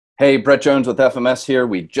Hey, Brett Jones with FMS here.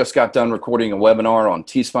 We just got done recording a webinar on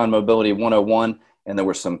T-Spine Mobility 101, and there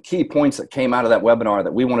were some key points that came out of that webinar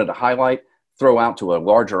that we wanted to highlight, throw out to a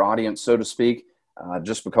larger audience, so to speak,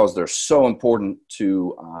 just because they're so important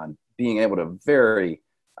to being able to very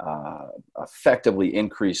effectively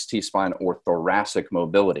increase T-spine or thoracic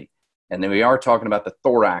mobility. And then we are talking about the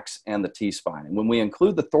thorax and the T-spine. And when we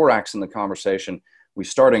include the thorax in the conversation, we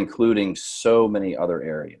start including so many other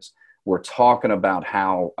areas. We're talking about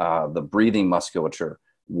how the breathing musculature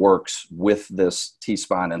works with this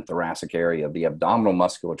T-spine and thoracic area. The abdominal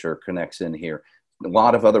musculature connects in here. A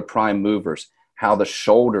lot of other prime movers, how the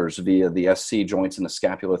shoulders via the SC joints and the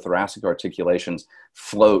scapulothoracic articulations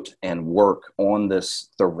float and work on this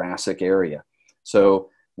thoracic area. So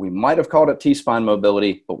we might have called it T-spine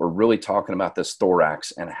mobility, but we're really talking about this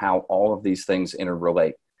thorax and how all of these things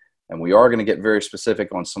interrelate. And we are going to get very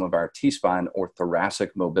specific on some of our T-spine or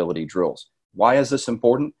thoracic mobility drills. Why is this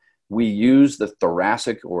important? We use the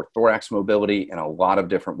thoracic or thorax mobility in a lot of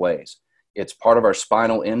different ways. It's part of our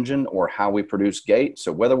spinal engine or how we produce gait.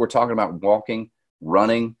 So whether we're talking about walking,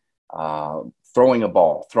 running, throwing a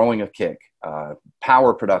ball, throwing a kick,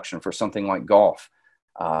 power production for something like golf,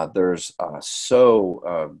 there's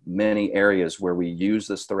so many areas where we use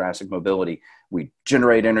this thoracic mobility. We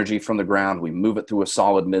generate energy from the ground. We move it through a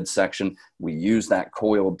solid midsection. We use that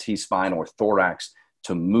coiled T-spine or thorax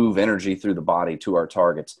to move energy through the body to our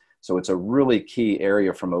targets. So it's a really key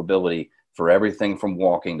area for mobility for everything from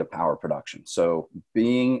walking to power production. So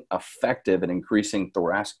being effective in increasing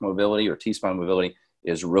thoracic mobility or T-spine mobility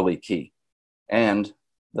is really key. And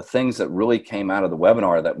the things that really came out of the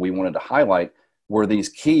webinar that we wanted to highlight were these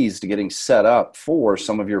keys to getting set up for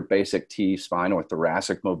some of your basic T-spine or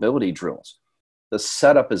thoracic mobility drills. The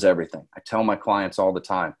setup is everything. I tell my clients all the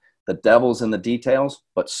time, the devil's in the details,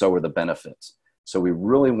 but so are the benefits. So we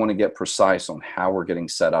really want to get precise on how we're getting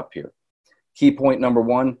set up here. Key point number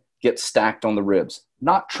one, get stacked on the ribs.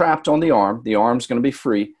 Not trapped on the arm. The arm's going to be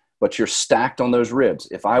free, but you're stacked on those ribs.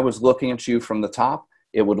 If I was looking at you from the top,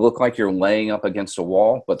 it would look like you're laying up against a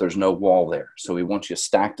wall, but there's no wall there. So we want you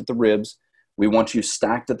stacked at the ribs. We want you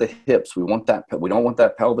stacked at the hips. We don't want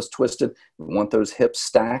that pelvis twisted. We want those hips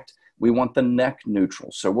stacked. We want the neck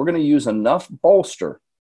neutral. So we're going to use enough bolster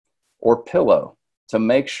or pillow to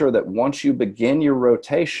make sure that once you begin your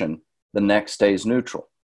rotation, the neck stays neutral.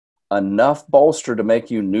 Enough bolster to make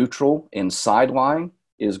you neutral in side lying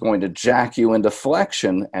is going to jack you into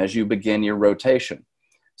flexion as you begin your rotation.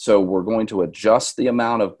 So we're going to adjust the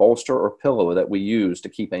amount of bolster or pillow that we use to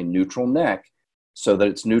keep a neutral neck so that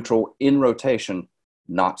it's neutral in rotation,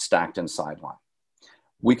 not stacked in sideline.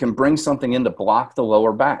 We can bring something in to block the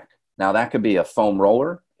lower back. Now that could be a foam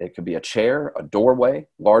roller, it could be a chair, a doorway,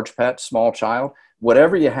 large pet, small child,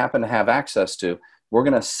 whatever you happen to have access to. We're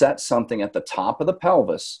going to set something at the top of the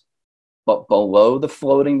pelvis, but below the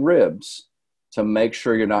floating ribs to make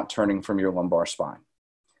sure you're not turning from your lumbar spine.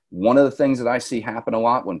 One of the things that I see happen a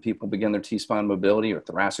lot when people begin their T-spine mobility or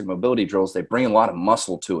thoracic mobility drills, they bring a lot of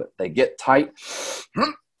muscle to it. They get tight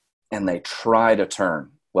and they try to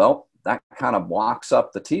turn. Well, that kind of blocks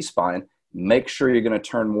up the T-spine. Make sure you're going to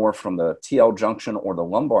turn more from the TL junction or the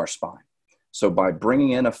lumbar spine. So by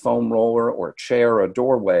bringing in a foam roller or a chair or a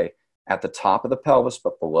doorway at the top of the pelvis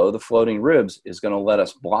but below the floating ribs is going to let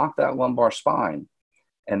us block that lumbar spine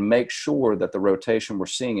and make sure that the rotation we're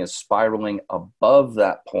seeing is spiraling above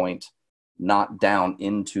that point, not down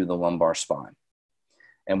into the lumbar spine.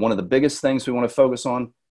 And one of the biggest things we want to focus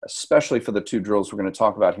on, especially for the two drills we're going to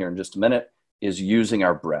talk about here in just a minute, is using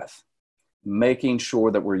our breath. Making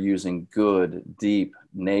sure that we're using good, deep,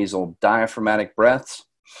 nasal, diaphragmatic breaths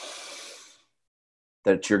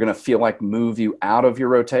that you're going to feel like move you out of your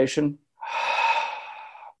rotation,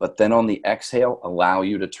 but then on the exhale, allow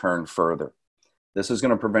you to turn further. This is going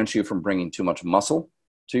to prevent you from bringing too much muscle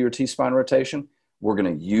to your T-spine rotation. We're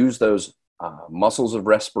going to use those muscles of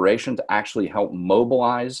respiration to actually help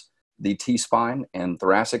mobilize the T-spine and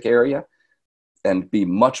thoracic area and be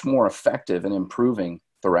much more effective in improving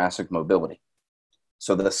thoracic mobility.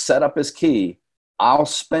 So the setup is key. I'll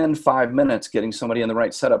spend 5 minutes getting somebody in the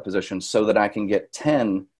right setup position so that I can get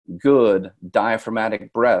 10 good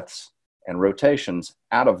diaphragmatic breaths and rotations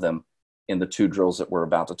out of them in the two drills that we're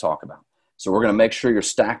about to talk about. So we're going to make sure you're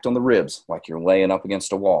stacked on the ribs like you're laying up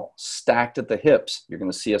against a wall. Stacked at the hips. You're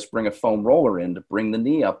going to see us bring a foam roller in to bring the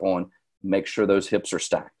knee up on, make sure those hips are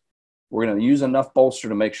stacked. We're going to use enough bolster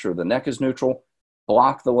to make sure the neck is neutral,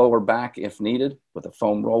 block the lower back if needed with a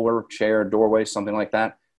foam roller, chair, doorway, something like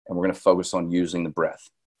that. And we're going to focus on using the breath.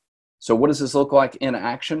 So what does this look like in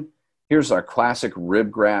action? Here's our classic rib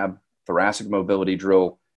grab thoracic mobility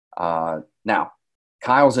drill. Now,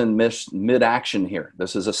 Kyle's in mid-action here.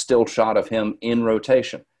 This is a still shot of him in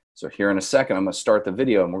rotation. So here in a second, I'm going to start the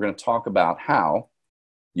video and we're going to talk about how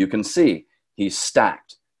you can see he's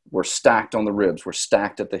stacked. We're stacked on the ribs. We're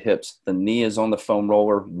stacked at the hips. The knee is on the foam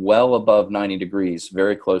roller well above 90 degrees,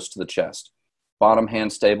 very close to the chest. Bottom hand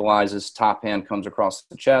stabilizes, top hand comes across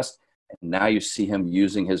the chest, and now you see him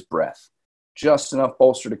using his breath. Just enough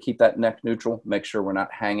bolster to keep that neck neutral. Make sure we're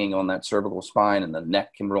not hanging on that cervical spine and the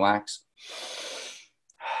neck can relax.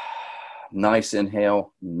 Nice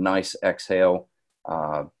inhale, nice exhale.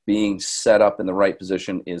 Being set up in the right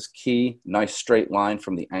position is key. Nice straight line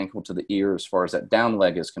from the ankle to the ear as far as that down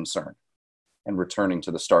leg is concerned, and returning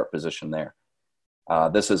to the start position there.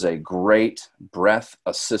 This is a great breath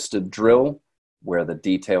assisted drill where the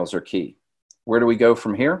details are key. Where do we go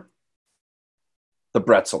from here? The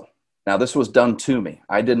Bretzel. Now this was done to me.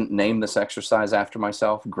 I didn't name this exercise after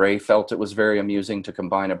myself. Gray felt it was very amusing to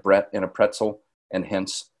combine a Brett and a pretzel, and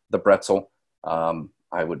hence the Bretzel.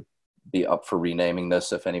 I would be up for renaming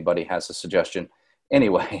this if anybody has a suggestion.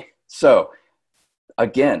 Anyway, so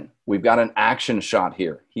again, we've got an action shot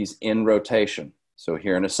here. He's in rotation. So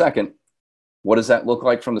here in a second, what does that look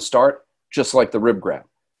like from the start? Just like the rib grab.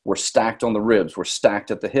 We're stacked on the ribs. We're stacked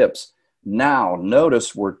at the hips. Now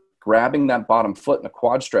notice we're grabbing that bottom foot in a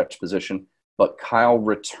quad stretch position, but Kyle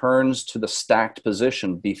returns to the stacked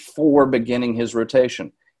position before beginning his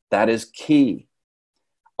rotation. That is key.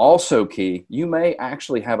 Also key, you may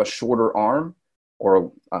actually have a shorter arm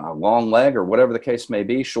or a long leg or whatever the case may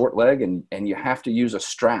be, short leg, and you have to use a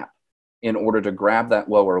strap in order to grab that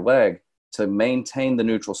lower leg to maintain the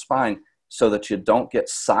neutral spine so that you don't get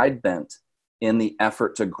side bent in the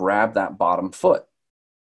effort to grab that bottom foot.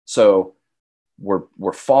 So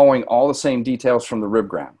we're following all the same details from the rib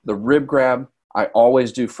grab. The rib grab I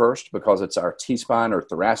always do first because it's our T-spine or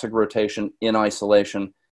thoracic rotation in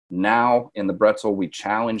isolation. Now in the Bretzel, we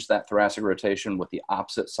challenge that thoracic rotation with the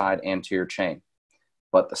opposite side anterior chain.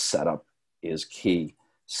 But the setup is key.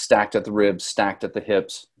 Stacked at the ribs, stacked at the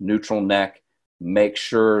hips, neutral neck. Make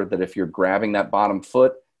sure that if you're grabbing that bottom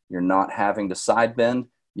foot, you're not having to side bend.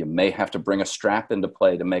 You may have to bring a strap into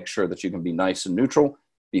play to make sure that you can be nice and neutral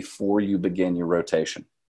before you begin your rotation.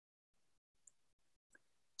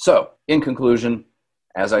 So in conclusion,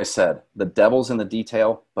 as I said, the devil's in the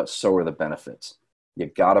detail, but so are the benefits. You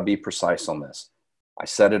gotta be precise on this. I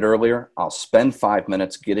said it earlier, I'll spend 5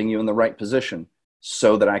 minutes getting you in the right position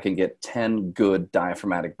so that I can get 10 good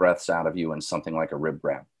diaphragmatic breaths out of you in something like a rib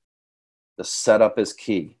grab. The setup is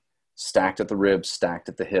key. Stacked at the ribs, stacked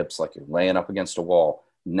at the hips, like you're laying up against a wall.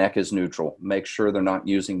 Neck is neutral. Make sure they're not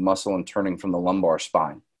using muscle and turning from the lumbar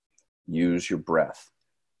spine. Use your breath.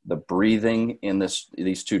 The breathing in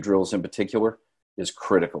these two drills in particular is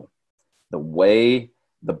critical. The way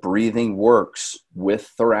the breathing works with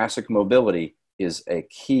thoracic mobility is a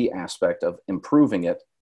key aspect of improving it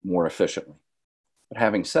more efficiently. But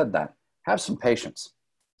having said that, have some patience.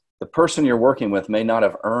 The person you're working with may not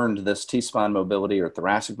have earned this T-spine mobility or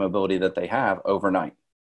thoracic mobility that they have overnight.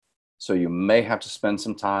 So you may have to spend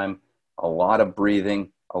some time, a lot of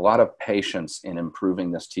breathing, a lot of patience in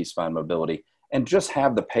improving this T-spine mobility, and just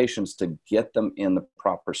have the patience to get them in the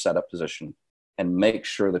proper setup position and make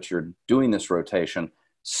sure that you're doing this rotation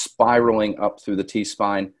spiraling up through the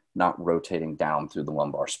T-spine, not rotating down through the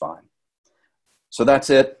lumbar spine. So that's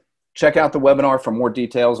it. Check out the webinar for more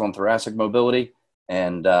details on thoracic mobility,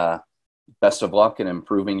 and best of luck in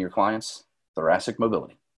improving your clients' thoracic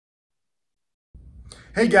mobility.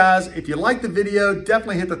 Hey guys, if you like the video,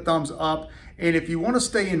 definitely hit the thumbs up. And if you want to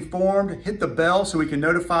stay informed, hit the bell so we can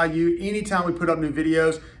notify you anytime we put up new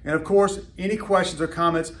videos. And of course, any questions or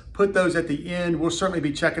comments, put those at the end. We'll certainly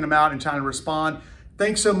be checking them out and trying to respond.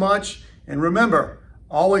 Thanks so much. And remember,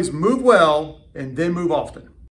 always move well and then move often.